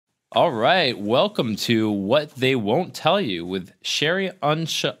All right, welcome to What They Won't Tell You with Sherry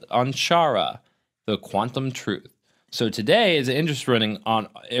Anshara, the Quantum Truth. So today is an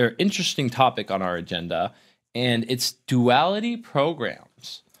interesting topic on our agenda, and it's duality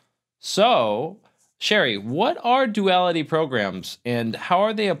programs. So, Sherry, what are duality programs, and how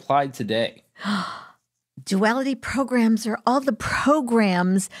are they applied today? Duality programs are all the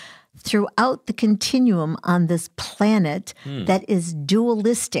programs throughout the continuum on this planet that is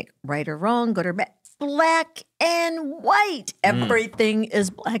dualistic, right or wrong, good or bad, black and white. Everything is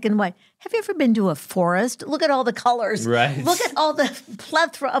black and white. Have you ever been to a forest? Look at all the colors. Right. Look at all the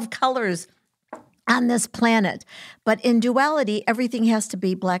plethora of colors on this planet. But in duality, everything has to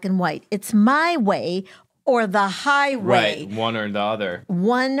be black and white. It's my way or the highway. Right, one or the other.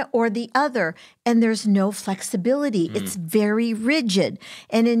 One or the other. And there's no flexibility. It's very rigid.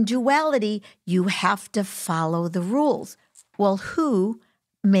 And in duality, you have to follow the rules. Well, who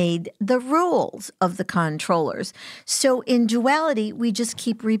made the rules of the controllers? So in duality, we just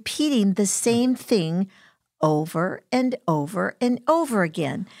keep repeating the same thing over and over and over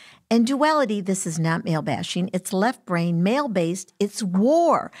again. And duality, this is not male bashing. It's left brain, male based. It's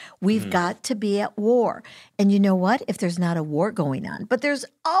war. We've got to be at war. And you know what? If there's not a war going on, but there's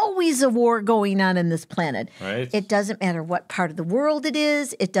always a war going on in this planet. Right. It doesn't matter what part of the world it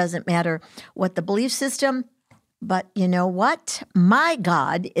is. It doesn't matter what the belief system. But you know what? My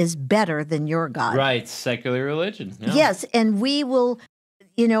God is better than your God. Right, secular religion. Yeah. Yes, and we will,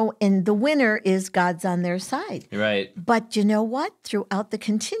 and the winner is God's on their side. Right. But you know what? Throughout the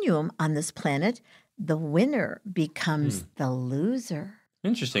continuum on this planet, the winner becomes the loser.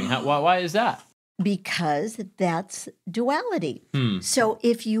 Interesting. Why is that? Because that's duality. So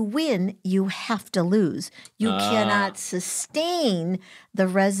if you win, you have to lose. You cannot sustain the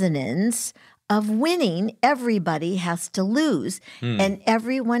resonance of winning. Everybody has to lose, and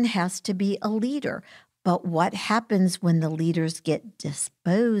everyone has to be a leader. But what happens when the leaders get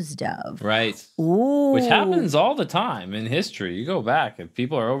disposed of? Right. Ooh. Which happens all the time in history. You go back and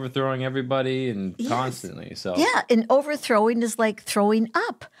people are overthrowing everybody and constantly. So yeah, and overthrowing is like throwing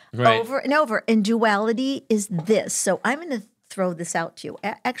up over and over. And duality is this. So I'm going to throw this out to you.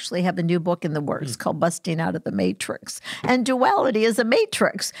 I actually have a new book in the works called Busting Out of the Matrix. And duality is a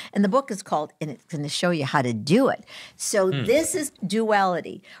matrix. And the book is called, and it's going to show you how to do it. So this is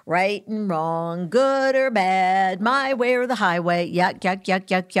duality, right and wrong, good or bad, my way or the highway, yuck, yuck, yuck,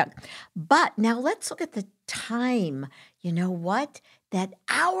 yuck, yuck. But now let's look at the time. You know what? That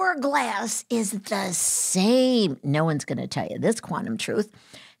hourglass is the same. No one's going to tell you this quantum truth.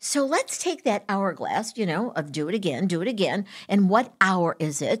 So let's take that hourglass, of do it again. And what hour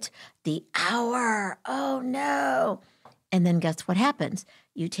is it? The hour. Oh, no. And then guess what happens?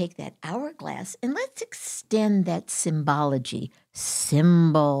 You take that hourglass and let's extend that symbology.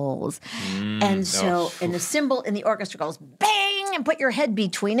 Symbols. And so, and the symbol in the orchestra goes bang and put your head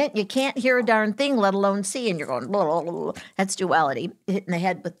between it. You can't hear a darn thing, let alone see. And you're going, blah, blah, blah. That's duality, hitting the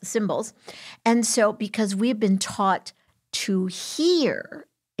head with the cymbals. And so, because we've been taught to hear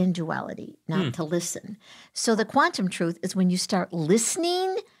in duality, not to listen. So the quantum truth is when you start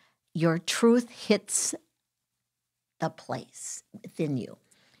listening, your truth hits the place within you.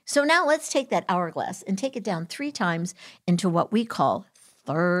 So now let's take that hourglass and take it down 3 times into what we call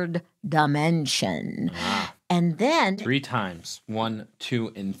third dimension. And then 3 times. 1,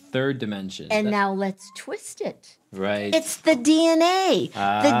 2, and third dimension. And now let's twist it. Right. It's the DNA.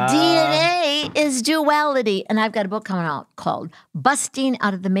 The DNA is duality. And I've got a book coming out called Busting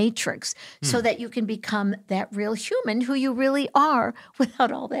Out of the Matrix so that you can become that real human who you really are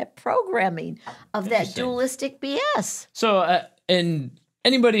without all that programming of that dualistic BS. So, and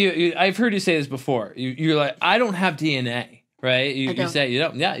anybody, I've heard you say this before. You're like, I don't have DNA, right? You say you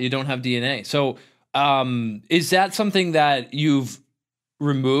don't. Yeah, you don't have DNA. So, is that something that you've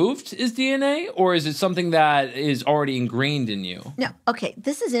removed is DNA, or is it something that is already ingrained in you? No. Okay.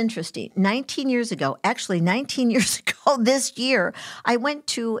 This is interesting. 19 years ago this year, I went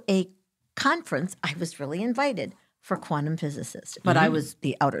to a conference. I was really invited for quantum physicists, but I was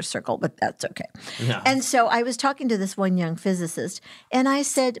the outer circle, but that's okay. Yeah. And so I was talking to this one young physicist, and I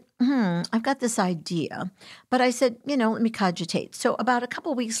said, I've got this idea. But I said, let me cogitate. So about a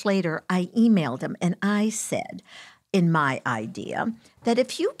couple weeks later, I emailed him, and I said, in my idea, that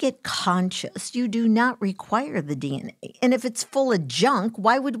if you get conscious, you do not require the DNA. And if it's full of junk,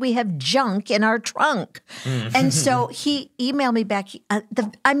 why would we have junk in our trunk? And so he emailed me back,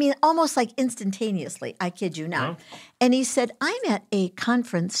 almost like instantaneously, I kid you not. Huh? And he said, I'm at a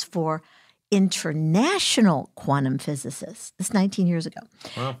conference for international quantum physicists. This 19 years ago.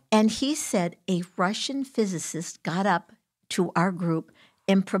 Wow. And he said a Russian physicist got up to our group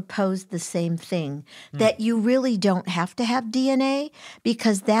and proposed the same thing, that you really don't have to have DNA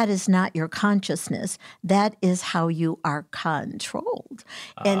because that is not your consciousness. That is how you are controlled.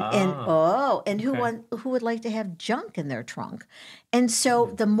 And who would like to have junk in their trunk? And so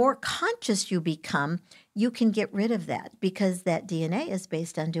the more conscious you become, you can get rid of that because that DNA is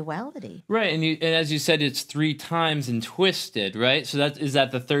based on duality. Right, and as you said, it's 3 times and twisted, right? So is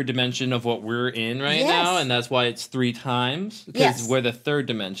that the third dimension of what we're in right now, and that's why it's 3 times? Because we're the third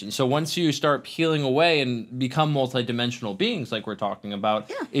dimension. So once you start peeling away and become multidimensional beings, like we're talking about,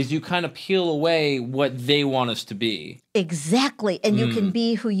 is you kind of peel away what they want us to be. Exactly, and you can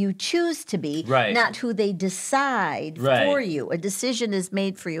be who you choose to be, not who they decide for you. A decision is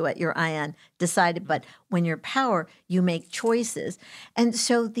made for you at your ion, decided, but when you're power, you make choices. And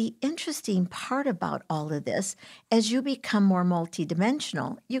so the interesting part about all of this, as you become more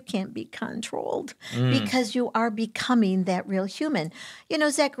multidimensional, you can't be controlled because you are becoming that real human. You know,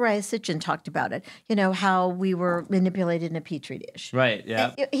 Zecharia Sitchin talked about it, you know, how we were manipulated in a petri dish. Right,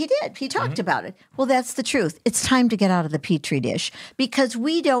 yeah. He did. He talked about it. Well, that's the truth. It's time to get out of the petri dish because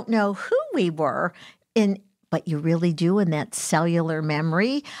we don't know who we were but you really do in that cellular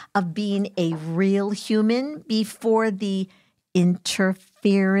memory of being a real human before the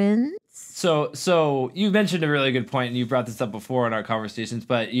interference. So you mentioned a really good point, and you brought this up before in our conversations.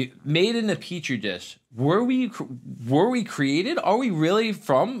 But you made in a petri dish. Were we created? Are we really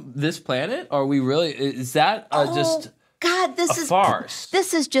from this planet? Are we really? Is that just? God, this is farce.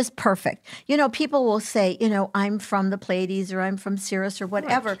 This is just perfect. You know, people will say, you know, I'm from the Pleiades or I'm from Sirius or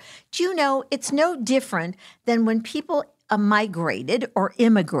whatever. Right. Do you know, it's no different than when people migrated or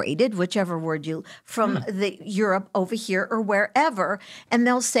immigrated, whichever word from the Europe over here or wherever, and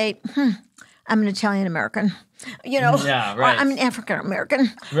they'll say, I'm an Italian American, you know, or I'm an African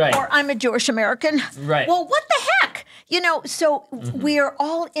American, or I'm a Jewish American. Right. Well, what the heck? You know, so we are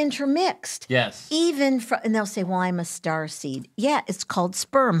all intermixed. Yes. And they'll say, well, I'm a star seed. Yeah, it's called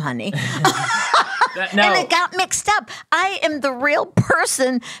sperm, honey. And it got mixed up. I am the real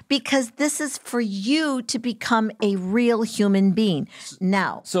person because this is for you to become a real human being.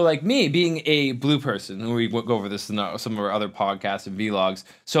 Now. So like me being a blue person, and we go over this in some of our other podcasts and vlogs.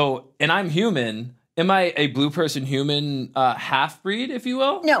 And I'm human. Am I a blue person human half-breed, if you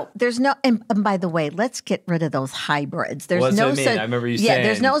will? No, there's no, and by the way, let's get rid of those hybrids. There's What's no that mean? I remember you saying. Yeah,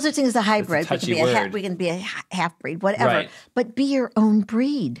 there's no such thing as a hybrid. We can be a half-breed, whatever. But be your own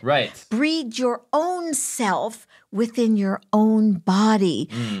breed. Right. Breed your own self within your own body.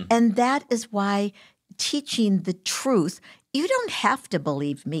 And that is why teaching the truth, you don't have to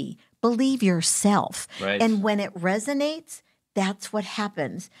believe me. Believe yourself. Right. And when it resonates, that's what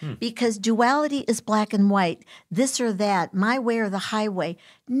happens because duality is black and white, this or that, my way or the highway.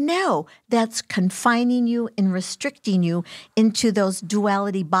 No, that's confining you and restricting you into those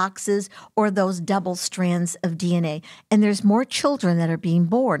duality boxes or those double strands of DNA. And there's more children that are being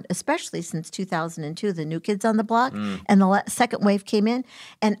born, especially since 2002, the new kids on the block, and the second wave came in.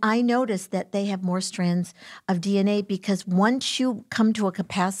 And I noticed that they have more strands of DNA because once you come to a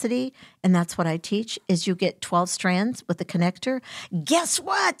capacity, and that's what I teach, is you get 12 strands with the connector. Guess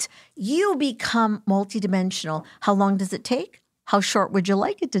what? You become multidimensional. How long does it take? How short would you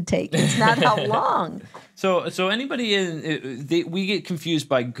like it to take? It's not how long. So anybody we get confused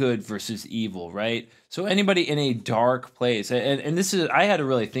by good versus evil, right? So anybody in a dark place, and this is, I had to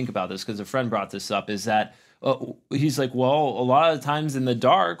really think about this because a friend brought this up, is that he's like, well, a lot of times in the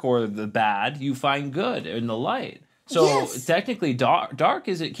dark or the bad, you find good in the light. So technically, dark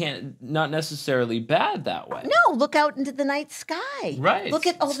not necessarily bad that way. No, look out into the night sky. Right. Look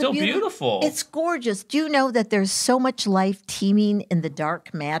at all the beautiful. It's gorgeous. Do you know that there's so much life teeming in the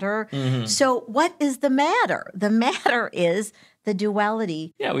dark matter? So what is the matter? The matter is the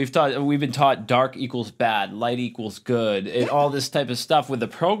duality. Yeah, we've been taught dark equals bad, light equals good, and all this type of stuff with the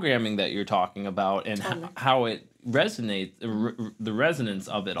programming that you're talking about and how it resonates, the resonance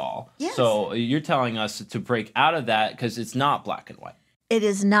of it all. Yes. So you're telling us to break out of that because it's not black and white. It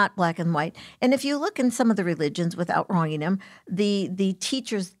is not black and white. And if you look in some of the religions, without wronging them, the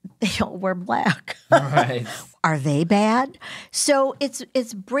teachers, they all wear black. Right. Are they bad? So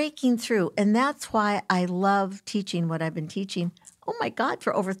it's breaking through. And that's why I love teaching what I've been teaching, oh my God,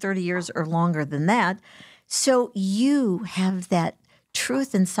 for over 30 years or longer than that. So you have that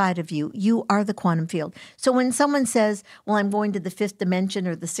truth inside of you. You are the quantum field. So when someone says, well, I'm going to the 5th dimension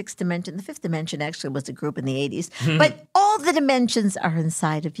or the 6th dimension, the 5th dimension actually was a group in the 80s, but all the dimensions are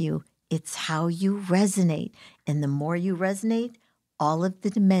inside of you. It's how you resonate. And the more you resonate, all of the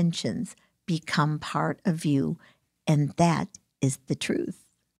dimensions become part of you. And that is the truth.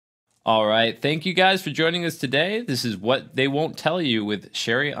 All right. Thank you guys for joining us today. This is What They Won't Tell You with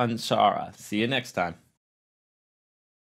Sherry Ansara. See you next time.